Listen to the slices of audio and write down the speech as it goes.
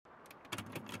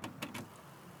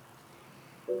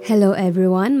Hello,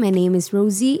 everyone. My name is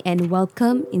Rosie, and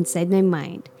welcome inside my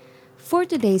mind. For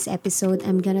today's episode,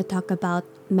 I'm gonna talk about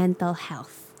mental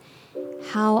health,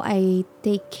 how I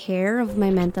take care of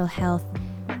my mental health,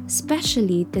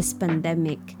 especially this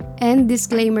pandemic. And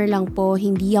disclaimer lang po,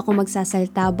 hindi ako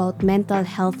magsasalita about mental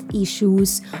health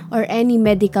issues or any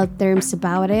medical terms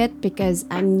about it because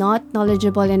I'm not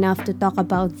knowledgeable enough to talk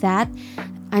about that.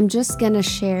 I'm just gonna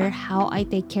share how I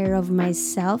take care of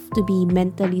myself to be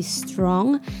mentally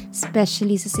strong,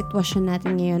 especially sa sitwasyon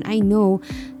natin ngayon. I know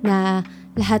na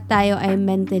lahat tayo ay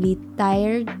mentally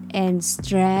tired and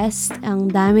stressed.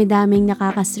 Ang dami-daming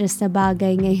nakaka-stress na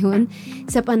bagay ngayon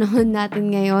sa panahon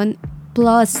natin ngayon.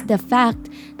 Plus, the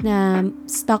fact na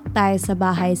stuck tayo sa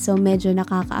bahay, so medyo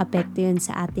nakaka-apekto yun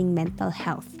sa ating mental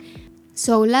health.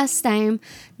 So, last time,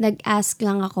 nag-ask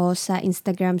lang ako sa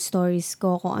Instagram stories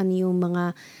ko kung ano yung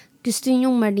mga gusto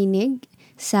nyong marinig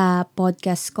sa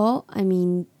podcast ko. I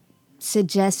mean,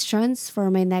 suggestions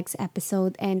for my next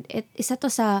episode. And isa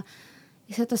to sa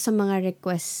mga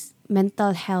requests,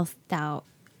 mental health daw.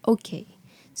 Okay,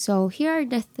 so here are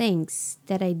the things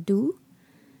that I do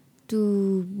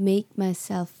to make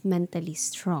myself mentally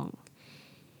strong.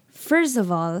 First of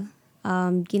all,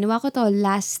 ginawa ko to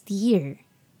last year.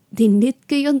 Dinit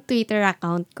ko yung Twitter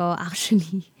account ko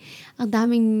actually. Ang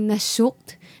daming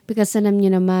na-shocked because alam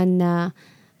niyo naman na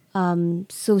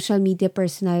social media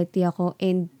personality ako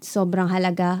and sobrang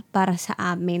halaga para sa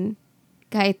amin.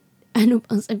 Kahit ano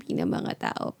pang sabihin ng mga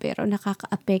tao pero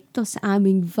nakaka-apekto sa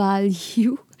aming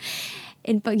value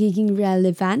and pagiging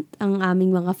relevant ang aming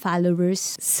mga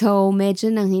followers. So, medyo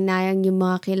nanghinayang yung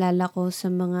mga kilala ko sa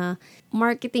mga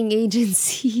marketing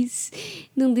agencies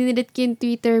nung dinilit ko yung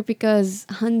Twitter because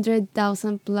 100,000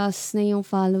 plus na yung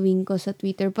following ko sa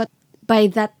Twitter. But by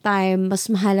that time, mas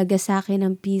mahalaga sa akin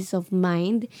ang peace of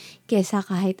mind kesa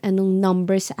kahit anong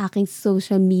number sa aking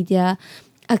social media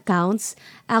accounts.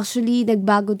 Actually,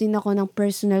 nagbago din ako ng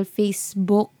personal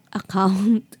Facebook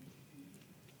account.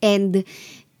 And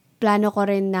plano ko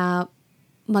rin na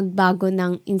magbago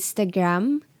ng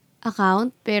Instagram account.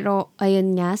 Pero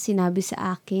ayun nga, sinabi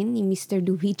sa akin ni Mr.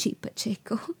 Luigi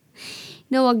Pacheco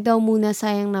na wag daw muna,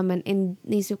 sayang naman. And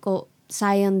naisip ko,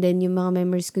 sayang din yung mga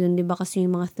memories ko dun. Diba kasi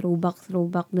yung mga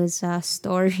throwback dun sa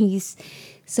stories.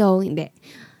 So,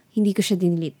 hindi ko siya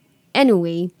dinelete.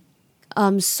 Anyway,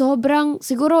 sobrang,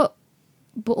 siguro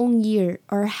buong year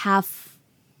or half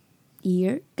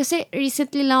year. Kasi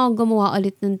recently lang ako gumawa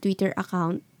ulit ng Twitter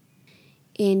account.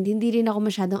 And hindi rin ako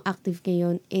masyadong active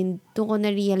ngayon. And doon ko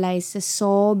na-realize na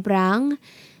sobrang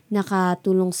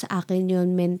nakatulong sa akin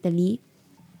yon mentally.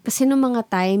 Kasi nung mga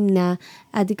time na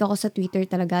addict ako sa Twitter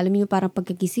talaga, alam mo yung parang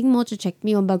pagkagising mo, check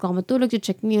mo yun, bago ka matulog,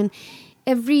 check mo yun.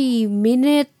 Every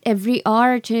minute, every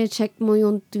hour, check mo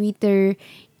yung Twitter.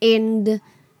 And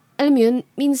alam mo yun,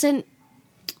 minsan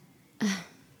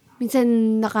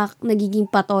nagiging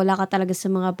patola ka talaga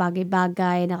sa mga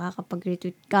bagay-bagay,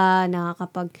 nakakapag-retweet ka,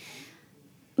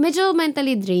 medyo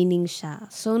mentally draining siya.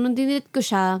 So, nung dinelete ko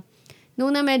siya,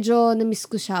 nung na medyo na-miss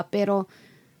ko siya, pero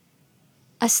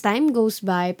as time goes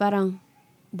by, parang,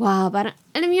 wow, parang,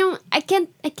 alam mo yung, I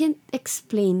can't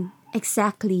explain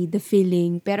exactly the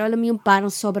feeling, pero alam mo yung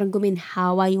parang sobrang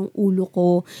guminhawa yung ulo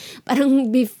ko. Parang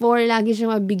before, lagi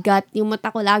siya mabigat, yung mata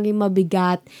ko lagi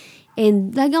mabigat,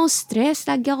 and lagi akong stress,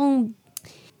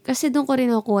 kasi doon ko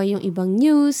rin nakuha yung ibang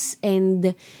news,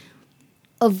 and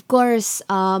of course,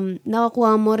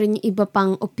 nakakuha mo rin yung iba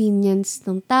pang opinions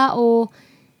ng tao.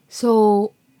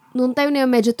 So, noong time na yun,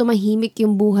 medyo tumahimik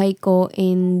yung buhay ko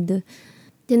and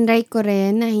tinry ko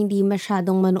rin na hindi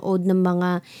masyadong manood ng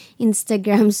mga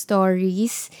Instagram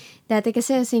stories. Dati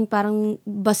kasi parang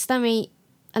basta may,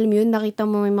 alam mo yun, nakita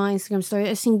mo may mga Instagram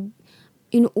stories,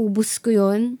 inuubos ko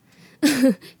yun.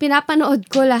 Pinapanood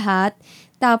ko lahat.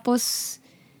 Tapos,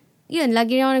 yun,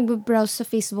 lagi rin ako nagbe-browse sa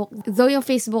Facebook. Though yung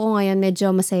Facebook ko ngayon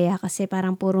medyo masaya kasi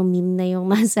parang puro meme na yung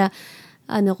nasa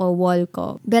wall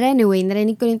ko. But anyway,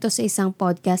 narinig ko rin to sa isang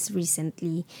podcast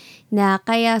recently na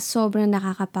kaya sobrang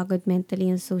nakakapagod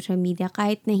mentally yung social media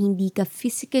kahit na hindi ka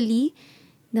physically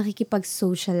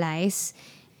nakikipag-socialize.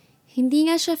 Hindi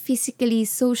nga siya physically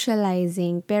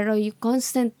socializing pero you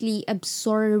constantly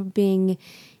absorbing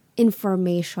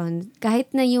information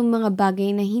kahit na yung mga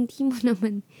bagay na hindi mo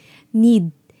naman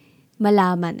need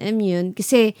malaman. Alam mo yun?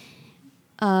 Kasi,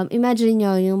 imagine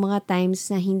nyo, yung mga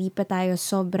times na hindi pa tayo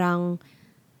sobrang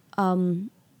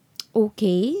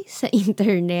okay sa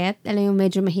internet. Alam mo,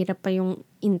 medyo mahirap pa yung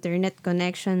internet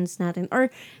connections natin. Or,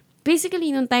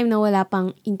 basically, nung time na wala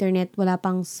pang internet, wala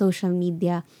pang social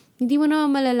media, Hindi mo naman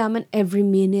malalaman every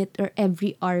minute or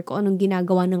every hour kung anong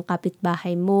ginagawa ng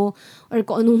kapitbahay mo or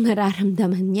kung anong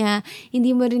nararamdaman niya.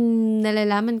 Hindi mo rin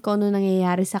nalalaman kung anong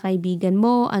nangyayari sa kaibigan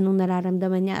mo, anong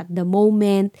nararamdaman niya at the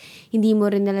moment. Hindi mo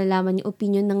rin nalalaman yung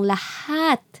opinion ng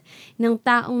lahat ng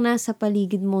taong nasa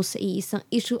paligid mo sa iisang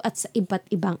issue at sa iba't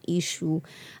ibang issue.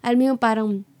 Alam mo yung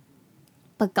parang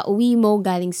pagka-uwi mo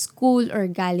galing school or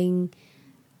galing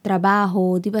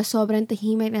trabaho, di ba sobrang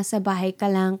tahimik, nasa bahay ka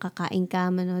lang, kakain ka,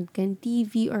 manood ka ng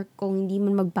TV, or kung hindi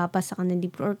man magbabasa ka ng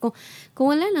libro, or kung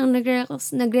wala lang,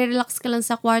 nagre-relax ka lang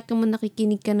sa kwarto mo,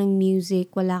 nakikinig ka ng music,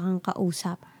 wala kang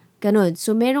kausap. Ganun.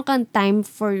 So, meron kang time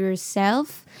for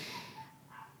yourself.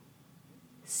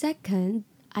 Second,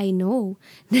 I know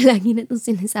na lagi na itong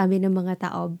sinasabi ng mga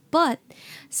tao, but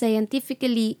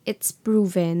scientifically, it's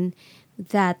proven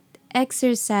that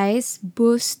exercise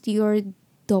boosts your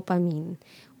dopamine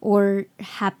or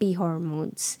happy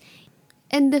hormones.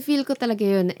 And feel ko talaga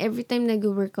yun. Every time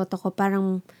nag-workout ako,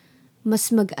 parang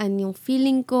mas magaan yung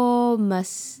feeling ko,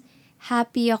 mas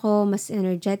happy ako, mas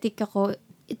energetic ako.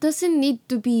 It doesn't need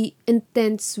to be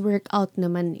intense workout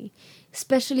naman eh.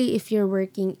 Especially if you're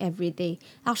working every day.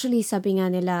 Actually, sabi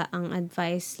nga nila, ang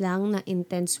advice lang na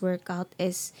intense workout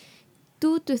is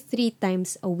 2 to 3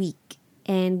 times a week.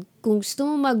 And kung gusto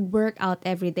mo mag-workout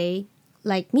every day,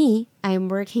 like me,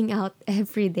 I'm working out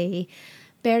every day.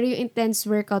 Pero yung intense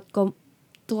workout ko,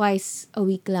 twice a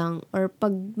week lang. Or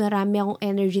pag marami akong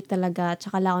energy talaga,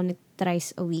 tsaka lang ako thrice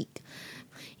a week.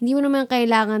 Hindi mo naman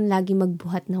kailangan lagi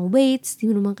magbuhat ng weights. Hindi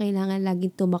mo naman kailangan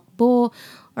lagi tumakbo.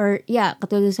 Or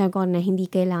katulad sa ko na hindi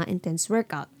kailangan intense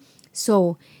workout.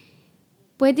 So,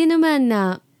 pwede naman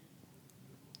na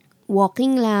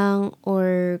walking lang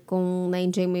or kung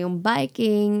na-enjoy mo yung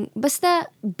biking. Basta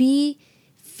be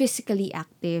physically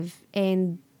active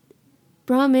and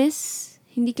promise,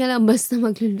 hindi ka lang basta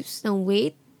maglulose ng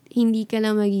weight, hindi ka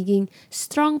lang magiging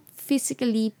strong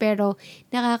physically, pero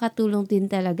nakakatulong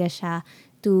din talaga siya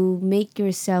to make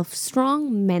yourself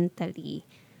strong mentally.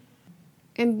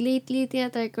 And lately,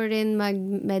 tinatry ko rin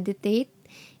mag-meditate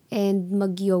and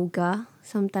mag-yoga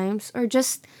sometimes, or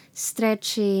just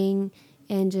stretching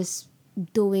and just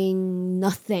doing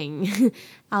nothing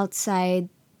outside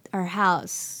our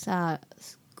house.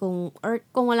 Kung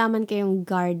wala man kayong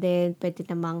garden, pwede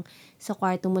namang sa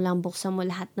kwarto mo lang buksan mo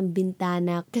lahat ng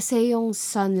bintana. Kasi yung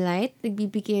sunlight,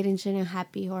 nagbibigay rin siya ng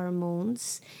happy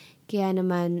hormones. Kaya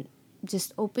naman,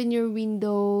 just open your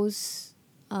windows,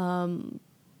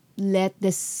 let the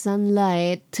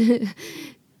sunlight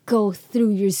go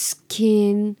through your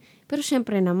skin. Pero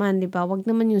syempre naman, di ba, wag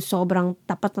naman yung sobrang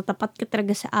tapat na tapat ka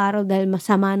talaga sa araw dahil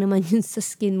masama naman yun sa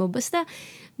skin mo. Basta,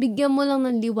 bigyan mo lang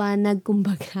ng liwanag,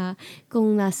 kumbaga,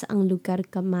 kung nasa ang lugar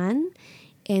ka man.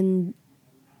 And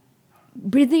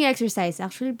breathing exercise.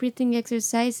 Actually, breathing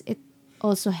exercise, it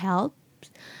also helps.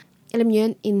 Alam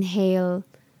niyo yun, inhale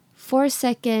 4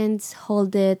 seconds,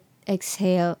 hold it,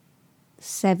 exhale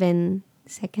 7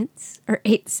 seconds or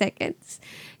 8 seconds.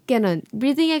 Ganon.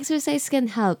 Breathing exercise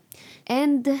can help.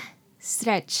 And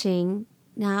stretching,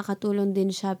 nakakatulong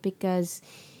din siya because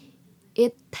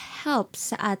it helps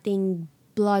sa ating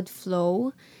blood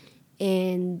flow.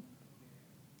 And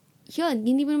yun,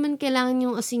 hindi mo naman kailangan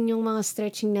yung yung mga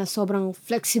stretching na sobrang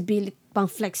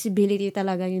flexibility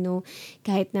talaga,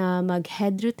 kahit na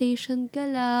mag-head rotation ka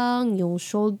lang, yung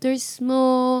shoulders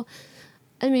mo,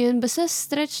 alam mo yun, basta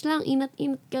stretch lang,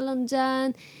 inat-inat ka lang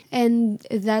dyan, and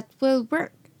that will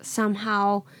work.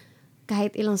 Somehow,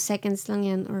 kahit ilang seconds lang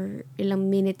yan or ilang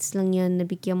minutes lang yan,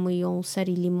 nabigyan mo yung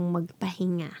sarili mong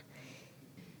magpahinga.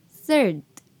 Third,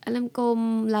 alam ko,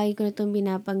 lagi ko na itong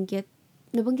binabanggit.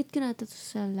 Nabanggit ko na ito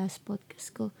sa last podcast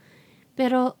ko.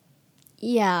 Pero,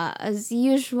 as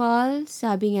usual,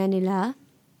 sabi nga nila,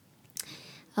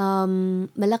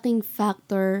 malaking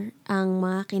factor ang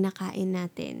mga kinakain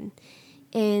natin.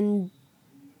 And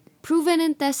proven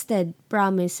and tested,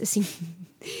 promise. As in,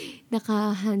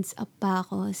 naka-hands up pa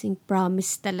ako. As in,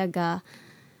 promise talaga.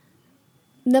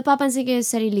 Napapansin ko yung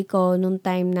sarili ko nung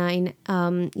time na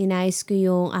inayos ko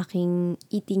yung aking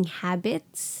eating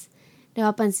habits.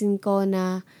 Napapansin ko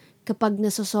na kapag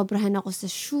nasosobrahan ako sa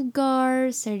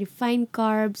sugar, sa refined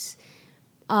carbs,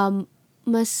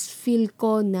 mas feel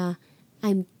ko na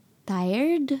I'm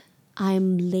tired,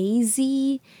 I'm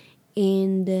lazy,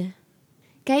 and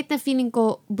kahit na feeling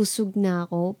ko busog na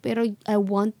ako, pero I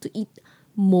want to eat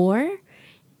more,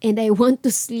 and I want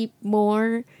to sleep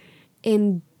more,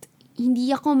 and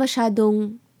hindi ako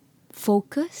masyadong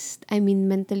focused,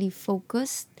 mentally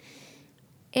focused.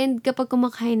 And kapag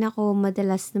kumakain ako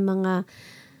madalas ng mga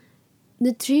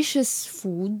nutritious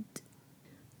food,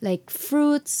 like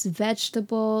fruits,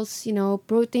 vegetables,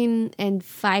 protein and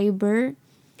fiber,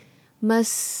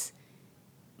 mas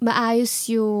maayos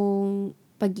yung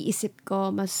pag-iisip ko,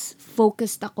 mas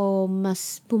focused ako,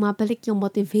 mas pumapalik yung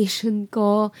motivation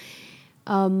ko,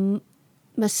 um,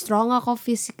 mas strong ako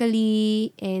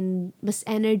physically, and mas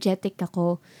energetic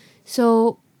ako.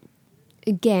 So,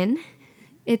 again,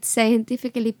 it's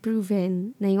scientifically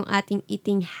proven na yung ating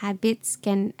eating habits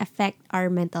can affect our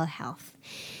mental health.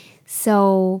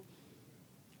 So,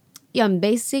 yun,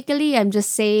 basically, I'm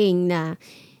just saying na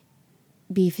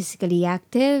be physically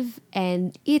active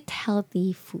and eat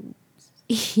healthy food.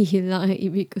 Yun lang ang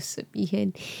ibig ko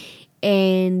sabihin.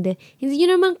 And hindi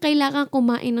nyo naman kailangan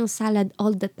kumain ng salad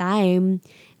all the time.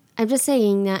 I'm just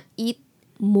saying na eat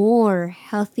more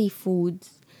healthy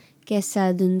foods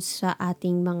kesa dun sa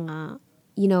ating mga,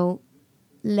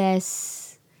 less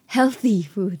healthy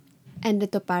food. And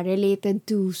ito pa, related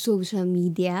to social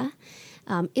media.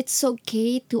 It's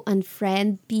okay to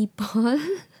unfriend people.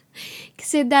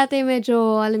 Kasi dati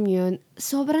medyo, alam mo yun,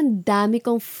 sobrang dami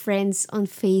kong friends on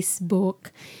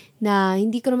Facebook na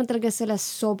hindi ko naman talaga sila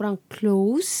sobrang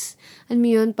close. Alam mo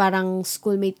yun, parang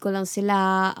schoolmate ko lang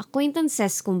sila,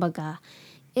 acquaintances kumbaga.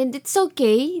 And it's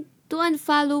okay to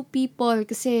unfollow people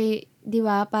kasi, di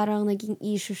ba, parang naging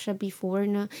issue siya before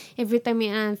na every time may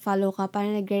unfollow ka,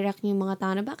 parang nagre-react yung mga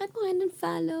tao na, bakit mo nga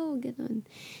unfollow? Ganun.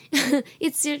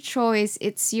 It's your choice.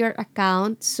 It's your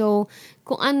account. So,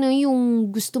 kung ano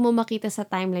yung gusto mo makita sa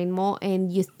timeline mo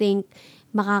and you think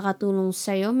makakatulong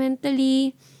sa'yo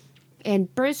mentally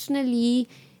and personally,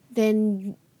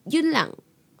 then yun lang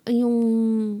yung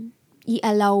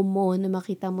i-allow mo na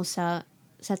makita mo sa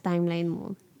timeline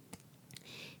mo.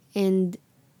 And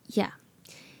yeah.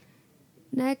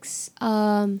 Next,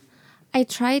 I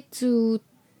try to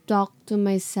talk to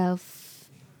myself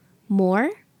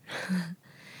more.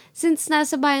 Since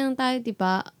nasa bayan tayo, di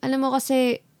ba? Alam mo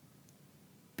kasi,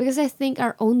 because I think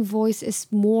our own voice is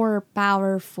more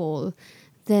powerful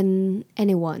than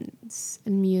anyone's.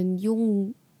 Alam mo yun,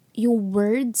 yung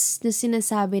words na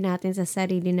sinasabi natin sa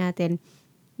sarili natin,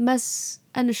 mas,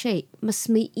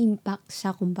 mas may impact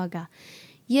siya, kumbaga.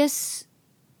 Yes,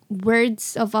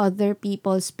 words of other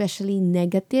people, especially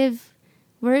negative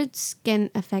words, can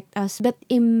affect us. But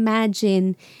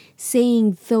imagine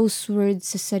saying those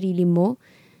words sa sarili mo,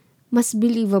 mas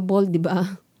believable, di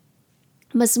ba?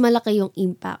 Mas malaki yung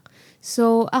impact.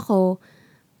 So, ako,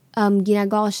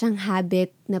 ginagawa ko siyang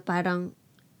habit na parang,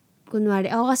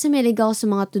 kunwari, ako kasi may ako sa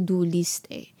mga to-do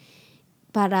list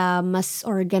para mas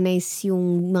organize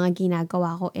yung mga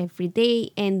ginagawa ko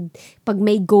everyday. And pag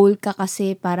may goal ka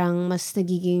kasi, parang mas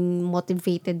nagiging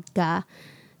motivated ka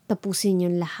tapusin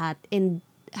yung lahat. And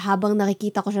habang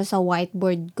nakikita ko siya sa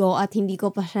whiteboard ko at hindi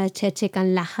ko pa siya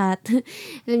checkan lahat,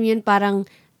 alam mo yun, parang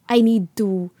I need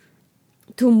to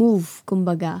move,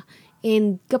 kumbaga.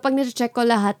 And kapag na-check ko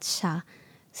lahat siya,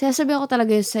 sinasabi ko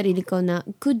talaga yung sarili ko na,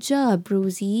 good job,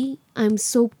 Rosie. I'm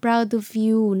so proud of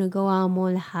you. Nagawa mo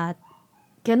lahat.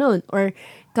 Ganun. Or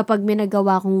kapag may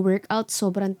nagawa kong workout,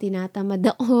 sobrang tinatamad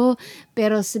ako.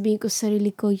 Pero sabihin ko sa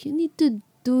sarili ko, you need to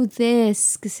do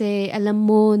this. Kasi alam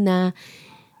mo na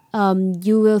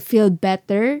you will feel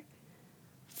better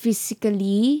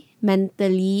physically,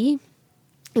 mentally,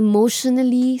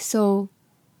 emotionally. So,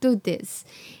 do this.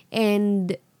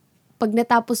 And pag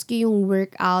natapos ko yung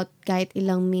workout, kahit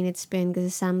ilang minutes pa yun,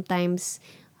 kasi sometimes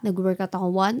nag-workout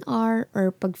ako 1 hour or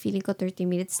pag feeling ko 30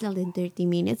 minutes lang, then 30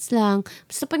 minutes lang.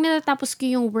 Basta pag natapos ko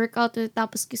yung workout,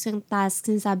 natapos ko yung task,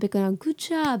 sinasabi ko na, good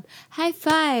job, high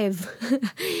five.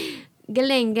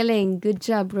 Galing, good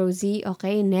job, Rosie.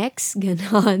 Okay, next,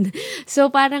 ganon. So,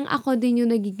 parang ako din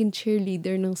yung nagiging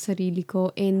cheerleader ng sarili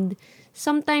ko. And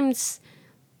sometimes,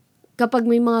 kapag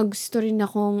may mga gusto rin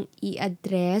akong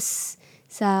i-address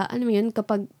sa, ano yun,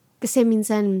 kasi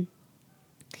minsan,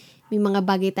 may mga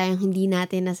bagay tayong hindi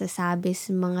natin nasasabi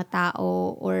sa mga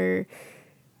tao or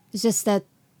just that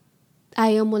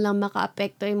ayaw mo lang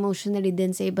maka-apekto emotionally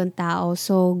din sa ibang tao.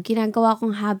 So, ginagawa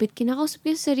kong habit, kinakausap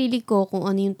ko yung sarili ko kung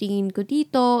ano yung tingin ko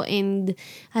dito and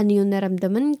ano yung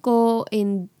naramdaman ko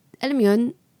and alam mo yun,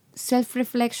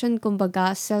 self-reflection,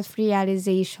 kumbaga,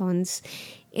 self-realizations,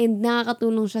 and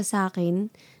nakakatulong siya sa akin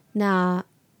na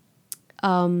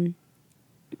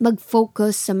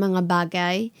mag-focus sa mga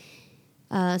bagay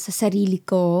sa sarili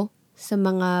ko, sa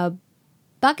mga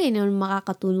bagay na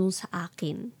makakatulong sa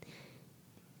akin.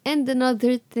 And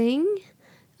another thing,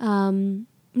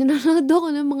 nanonood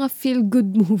ako ng mga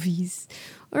feel-good movies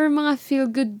or mga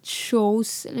feel-good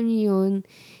shows, alam niyo yun.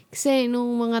 Kasi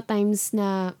nung mga times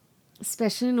na,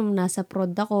 especially nung nasa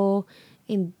prod ako,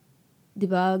 and 'di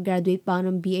ba, graduate pa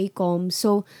ako ng BA Com.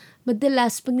 So,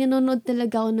 madalas pag nanonood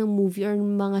talaga ako ng movie or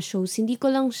mga shows, hindi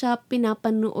ko lang siya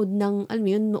pinapanood ng, alam mo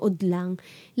yun, nood lang.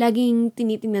 Laging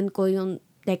tinitingnan ko yung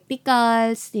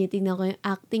technicals, tinitingnan ko yung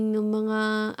acting ng mga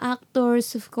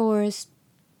actors, of course.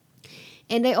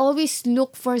 And I always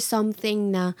look for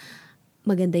something na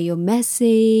maganda yung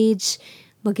message,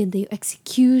 maganda yung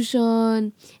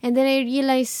execution. And then I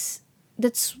realize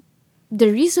that's the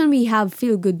reason we have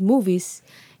feel-good movies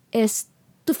is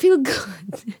to feel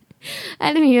good.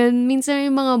 Alam mo yun, minsan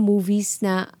may mga movies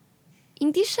na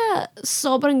hindi siya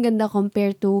sobrang ganda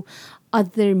compared to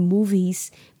other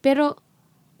movies. Pero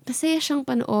masaya siyang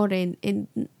panoorin and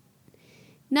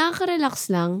nakaka-relax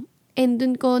lang. And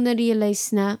dun ko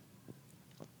na-realize na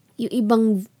yung ibang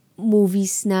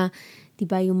movies na, di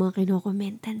ba, yung mga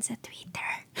kinokomentan sa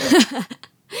Twitter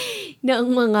ng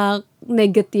mga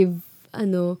negative,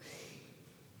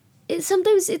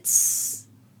 sometimes it's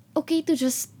okay to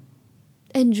just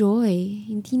enjoy.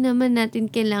 Hindi naman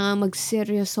natin kailangan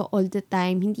magseryoso all the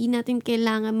time. Hindi natin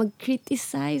kailangan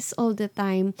mag-criticize all the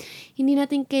time. Hindi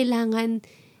natin kailangan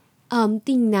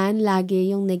tingnan lagi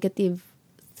yung negative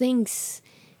things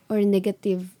or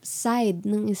negative side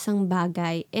ng isang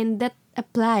bagay. And that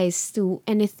applies to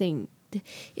anything.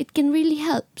 It can really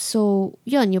help. So,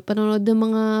 yun, yung panonood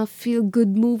ng mga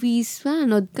feel-good movies,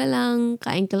 manood ka lang,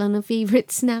 kain ka lang ng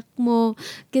favorite snack mo,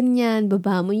 ganyan,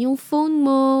 baba mo yung phone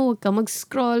mo, huwag ka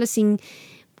mag-scroll,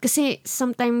 kasi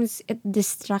sometimes it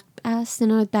distract us.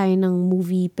 Nanonood tayo ng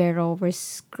movie pero we're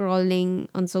scrolling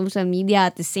on social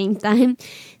media at the same time.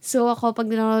 So ako, pag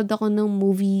nanonood ako ng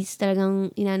movies,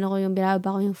 talagang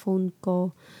binaba ko yung phone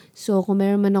ko. So kung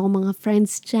meron man ako mga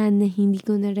friends dyan na hindi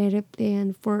ko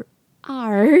nare-replyan for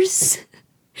hours,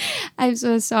 I'm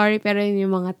so sorry, pero yun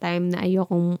yung mga time na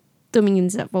ayokong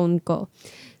tumingin sa phone ko.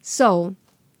 So,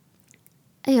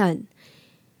 ayun.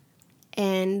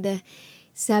 And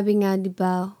sabi nga, di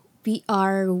ba, we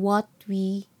are what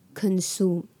we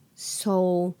consume.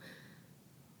 So,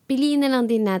 piliin na lang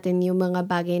din natin yung mga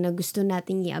bagay na gusto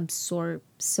nating i-absorb.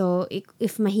 So,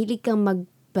 if mahilig kang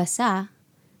magbasa,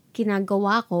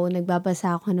 ginagawa ko,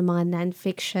 nagbabasa ako ng mga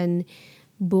non-fiction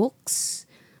books,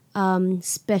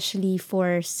 especially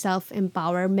for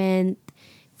self-empowerment,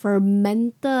 for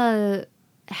mental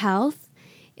health,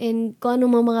 and kung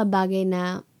ano mga bagay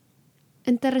na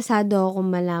interesado akong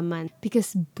malaman.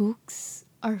 Because books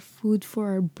are food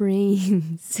for our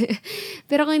brains.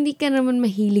 Pero kung hindi ka naman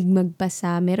mahilig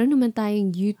magbasa, meron naman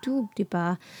tayong YouTube, di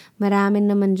ba? Marami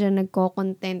naman dyan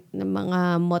nagko-content ng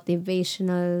mga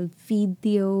motivational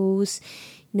videos,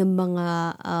 ng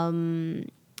mga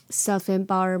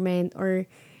self-empowerment, or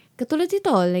katulad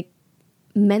ito, like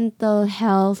mental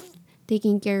health,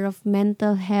 taking care of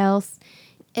mental health,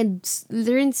 and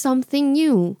learn something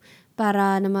new.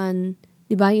 Para naman,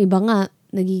 di ba, yung iba nga,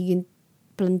 nagiging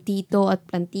plantito at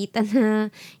plantita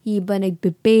na, iba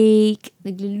nagbe-bake,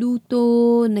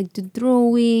 nagluluto,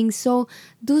 nagdo-drawing. So,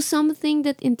 do something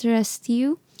that interests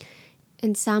you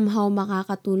and somehow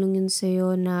makakatulong yun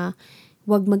sa'yo na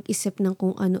wag mag-isip ng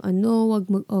kung ano-ano, wag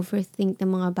mag-overthink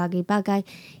ng mga bagay-bagay.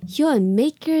 Yun,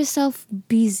 make yourself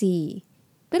busy.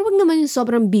 Pero wag naman yung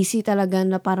sobrang busy talaga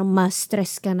na parang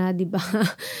ma-stress ka na, di ba?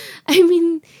 I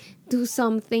mean, do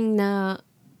something na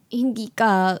hindi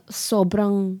ka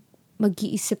sobrang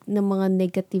mag-iisip ng mga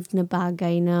negative na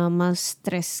bagay na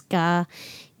ma-stress ka,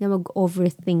 na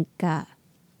mag-overthink ka.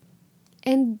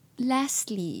 And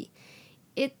lastly,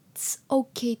 it's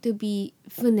okay to be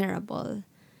vulnerable.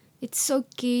 It's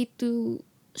okay to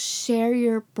share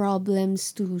your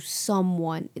problems to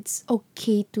someone. It's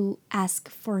okay to ask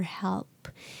for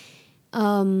help.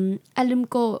 Alam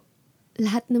ko,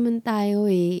 lahat naman tayo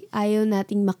ayaw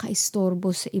nating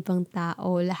makaistorbo sa ibang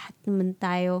tao. Lahat naman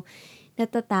tayo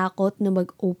natatakot na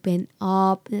mag-open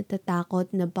up,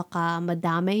 natatakot na baka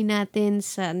madamay natin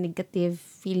sa negative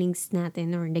feelings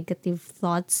natin or negative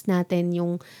thoughts natin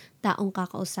yung taong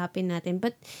kakausapin natin.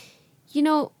 But,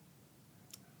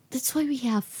 that's why we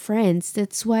have friends.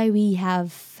 That's why we have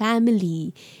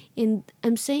family. And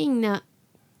I'm saying na,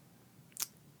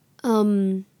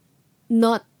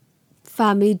 not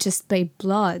family just by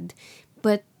blood,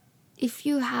 but if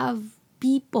you have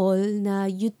people na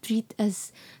you treat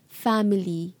as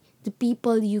family, the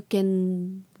people you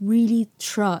can really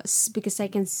trust, because I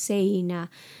can say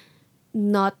na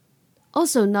not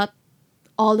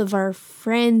all of our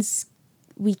friends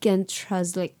we can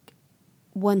trust like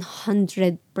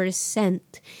 100%.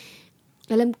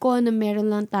 Alam ko na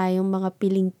meron lang tayong mga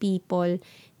piling people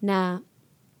na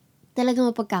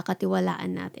talagang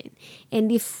mapagkakatiwalaan natin.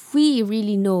 And if we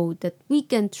really know that we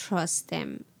can trust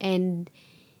them, and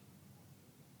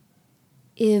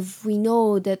if we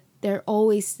know that they're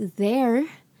always there,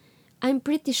 I'm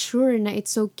pretty sure na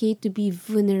it's okay to be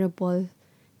vulnerable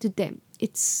to them.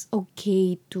 It's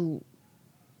okay to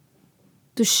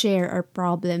share our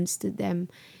problems to them.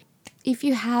 If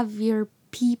you have your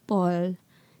people,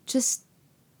 just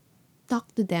talk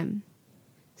to them.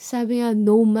 Sabi nga,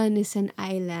 no man is an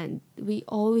island. We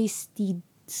always need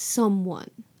someone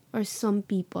or some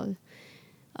people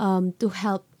to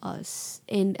help us.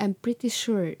 And I'm pretty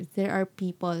sure there are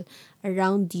people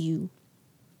around you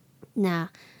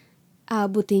na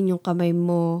aabutin yung kamay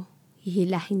mo,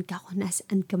 hihilahin ka kung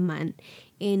nasaan ka man,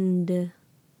 and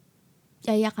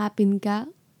yayakapin ka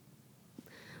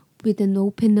with an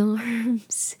open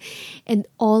arms and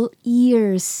all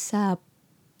ears sa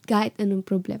kahit anong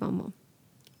problema mo.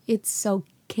 It's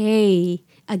okay,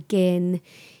 again,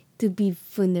 to be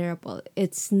vulnerable.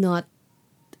 It's not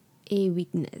a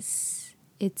weakness.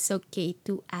 It's okay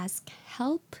to ask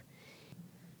help.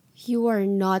 You are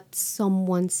not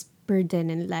someone's burden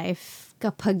in life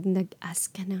kapag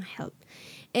nag-ask ka ng help.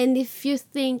 And if you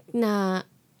think na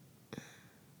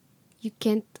you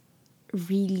can't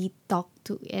really talk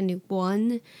to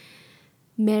anyone,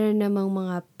 meron namang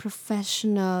mga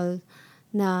professional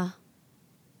na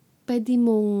pwede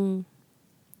mong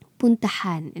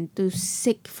puntahan and to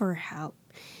seek for help.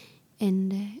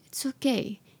 And it's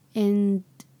okay. And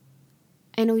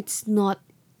I know it's not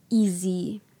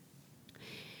easy,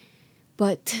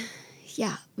 but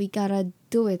yeah, we gotta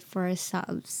do it for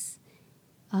ourselves.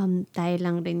 Tayo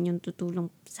lang rin yung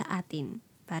tutulong sa atin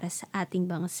para sa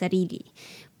ating mga sarili.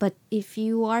 But if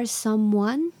you are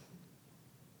someone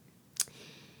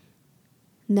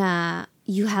na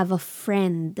you have a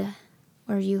friend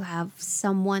or you have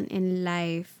someone in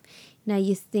life na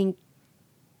you think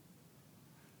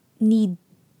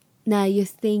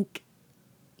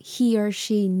he or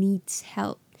she needs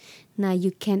help na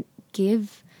you can't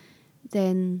give,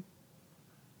 then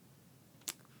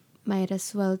might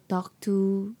as well talk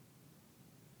to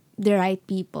the right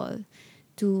people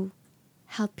to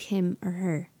help him or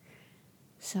her.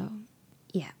 So,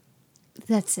 yeah,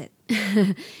 that's it.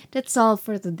 That's all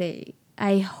for today.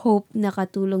 I hope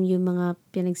nakatulong yung mga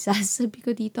pinagsasabi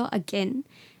ko dito. Again,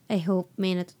 I hope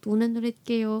may natutunan ulit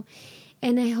kayo.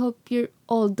 And I hope you're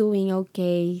all doing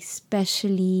okay,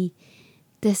 especially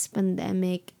this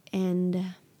pandemic.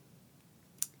 And,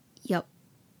 yup,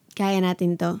 kaya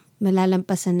natin to.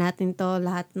 Malalampasan natin to,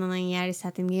 lahat na nangyayari sa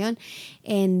atin ngayon.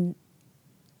 And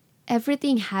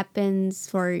everything happens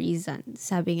for a reason,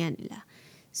 sabi nga nila.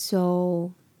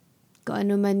 So, kung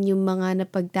ano man yung mga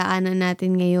napagdaanan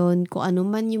natin ngayon, kung ano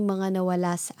man yung mga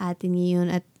nawala sa atin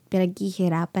ngayon at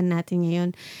pinaghihirapan natin ngayon,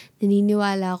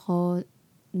 naniniwala ko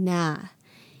na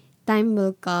time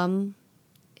will come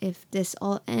if this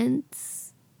all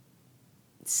ends.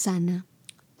 Sana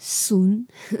soon.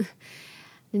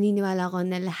 Naniniwala ko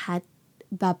na lahat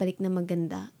babalik na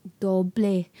maganda.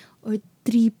 Doble or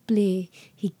triple.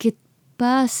 Higit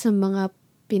pa sa mga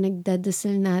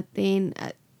pinagdadasal natin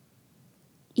at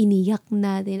iniyak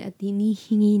natin at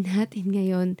hinihingi natin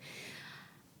ngayon.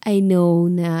 I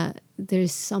know na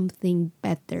there's something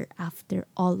better after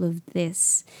all of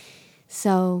this.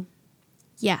 So,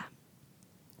 yeah.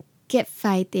 Keep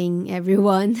fighting,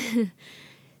 everyone.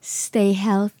 Stay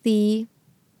healthy.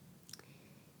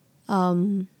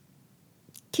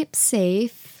 Keep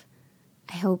safe.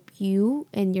 I hope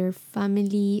you and your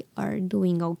family are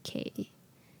doing okay.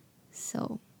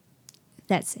 So,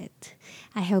 that's it.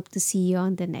 I hope to see you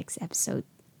on the next episode.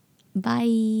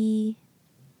 Bye.